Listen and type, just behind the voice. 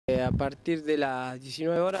a partir de las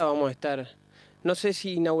 19 horas vamos a estar, no sé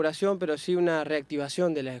si inauguración, pero sí una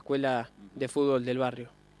reactivación de la escuela de fútbol del barrio.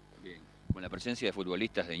 Bien. ¿Con la presencia de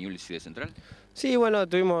futbolistas de Newell's y de Central? Sí, bueno,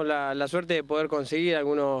 tuvimos la suerte de poder conseguir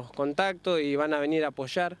algunos contactos y van a venir a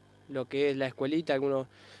apoyar lo que es la escuelita, algunos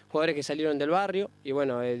jugadores que salieron del barrio y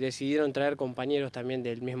bueno, decidieron traer compañeros también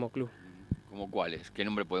del mismo club. ¿Cómo cuáles? ¿Qué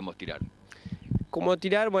nombre podemos tirar? Como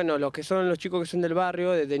tirar, bueno, los que son los chicos que son del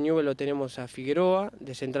barrio, desde Newell's lo tenemos a Figueroa,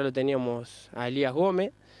 de Central lo teníamos a Elías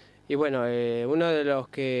Gómez, y bueno, uno de los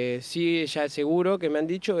que sí ya es seguro que me han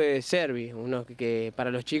dicho es Servi, uno que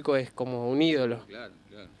para los chicos es como un ídolo. Claro,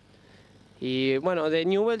 claro. Y bueno, de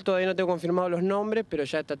Newell's todavía no tengo confirmados los nombres, pero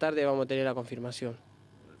ya esta tarde vamos a tener la confirmación.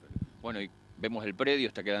 Bueno, y vemos el predio,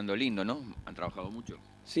 está quedando lindo, ¿no? ¿Han trabajado mucho?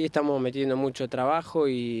 Sí, estamos metiendo mucho trabajo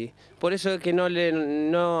y por eso es que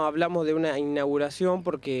no hablamos de una inauguración,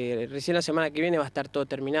 porque recién la semana que viene va a estar todo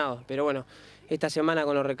terminado. Pero bueno, esta semana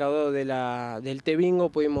con los recaudados del T-Bingo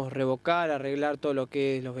pudimos revocar, arreglar todo lo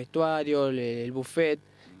que es los vestuarios, el buffet.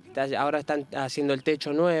 Ahora están haciendo el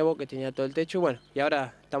techo nuevo, que tenía todo el techo, bueno, y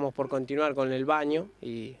ahora estamos por continuar con el baño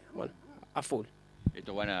y bueno, a full.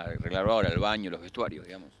 ¿Esto van a arreglar ahora el baño, los vestuarios,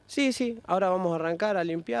 digamos? Sí, sí, ahora vamos a arrancar a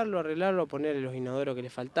limpiarlo, a arreglarlo, a ponerle los inodoros que le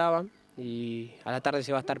faltaban y a la tarde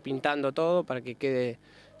se va a estar pintando todo para que quede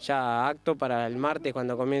ya apto para el martes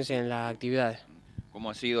cuando comiencen las actividades. ¿Cómo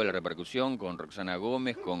ha sido la repercusión con Roxana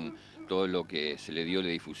Gómez, con todo lo que se le dio de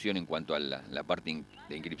difusión en cuanto a la parte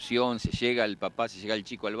de inscripción? ¿Se llega el papá, se llega el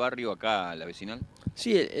chico al barrio, acá a la vecinal?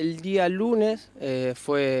 Sí, el día lunes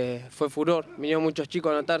fue furor, vinieron muchos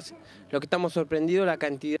chicos a anotarse. Lo que estamos sorprendidos la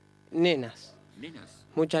cantidad de nenas. ¿Nenas?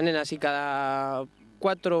 Muchas nenas, y cada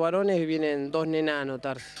 4 varones vienen 2 nenas a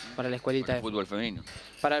anotarse para la escuelita. ¿Para el fútbol femenino?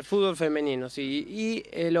 Para el fútbol femenino, sí. Y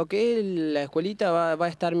lo que es la escuelita va a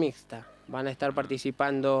estar mixta. Van a estar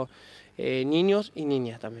participando niños y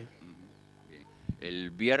niñas también. Bien.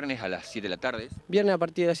 El viernes a las 7 de la tarde. Viernes a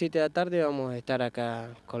partir de las 7 de la tarde vamos a estar acá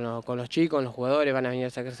con los chicos, con los jugadores, van a venir a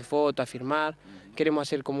sacarse fotos, a firmar. Queremos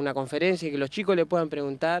hacer como una conferencia y que los chicos le puedan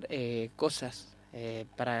preguntar cosas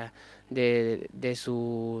de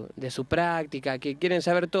su práctica, que quieren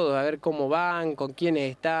saber todo, a ver cómo van, con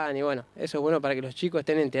quiénes están, y bueno, eso es bueno para que los chicos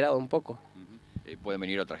estén enterados un poco. ¿Pueden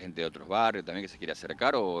venir otra gente de otros barrios también que se quiera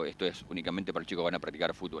acercar o esto es únicamente para los chicos que van a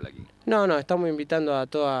practicar fútbol aquí? No, estamos invitando a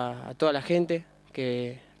toda la gente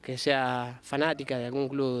que sea fanática de algún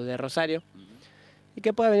club de Rosario y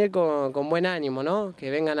que pueda venir con buen ánimo, ¿no? Que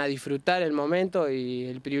vengan a disfrutar el momento y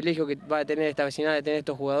el privilegio que va a tener esta vecinal de tener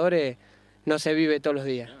estos jugadores no se vive todos los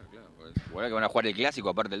días. Claro, pues, ahora que van a jugar el clásico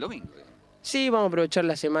aparte del domingo. Sí, vamos a aprovechar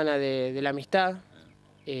la semana de la amistad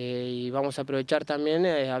y vamos a aprovechar también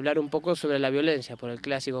hablar un poco sobre la violencia por el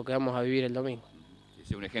clásico que vamos a vivir el domingo. Que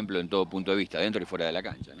sea un ejemplo en todo punto de vista, dentro y fuera de la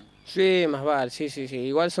cancha, ¿no? Sí, más vale, sí.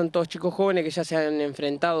 Igual son todos chicos jóvenes que ya se han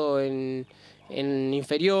enfrentado en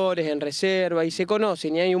inferiores, en reserva, y se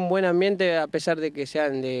conocen, y hay un buen ambiente a pesar de que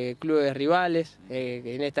sean de clubes rivales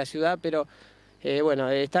en esta ciudad, pero bueno,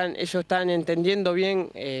 ellos están entendiendo bien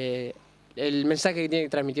el mensaje que tienen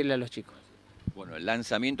que transmitirle a los chicos. Bueno, el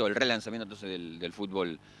lanzamiento, el relanzamiento entonces del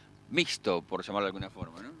fútbol mixto, por llamarlo de alguna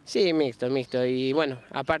forma, ¿no? Sí, mixto. Y bueno,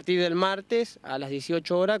 a partir del martes a las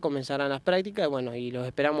 18 horas comenzarán las prácticas, bueno, y los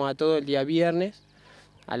esperamos a todos el día viernes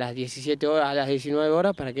a las 17 horas, a las 19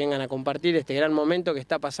 horas para que vengan a compartir este gran momento que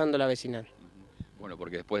está pasando la vecinal. Bueno,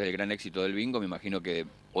 porque después del gran éxito del bingo, me imagino que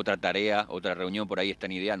otra tarea, otra reunión por ahí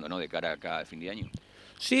están ideando, ¿no? De cara a cada fin de año.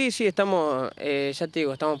 Sí, estamos, ya te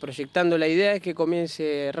digo, estamos proyectando. La idea es que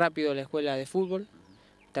comience rápido la escuela de fútbol,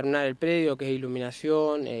 terminar el predio, que es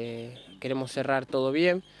iluminación, queremos cerrar todo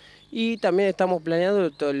bien. Y también estamos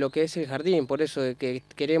planeando todo lo que es el jardín, por eso de que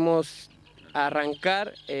queremos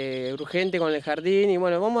arrancar urgente con el jardín y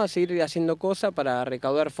bueno, vamos a seguir haciendo cosas para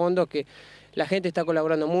recaudar fondos, que la gente está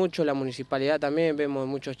colaborando mucho, la municipalidad también, vemos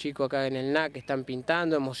muchos chicos acá en el NAC que están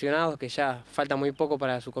pintando, emocionados, que ya falta muy poco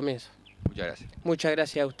para su comienzo. Muchas gracias. Muchas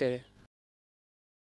gracias a ustedes.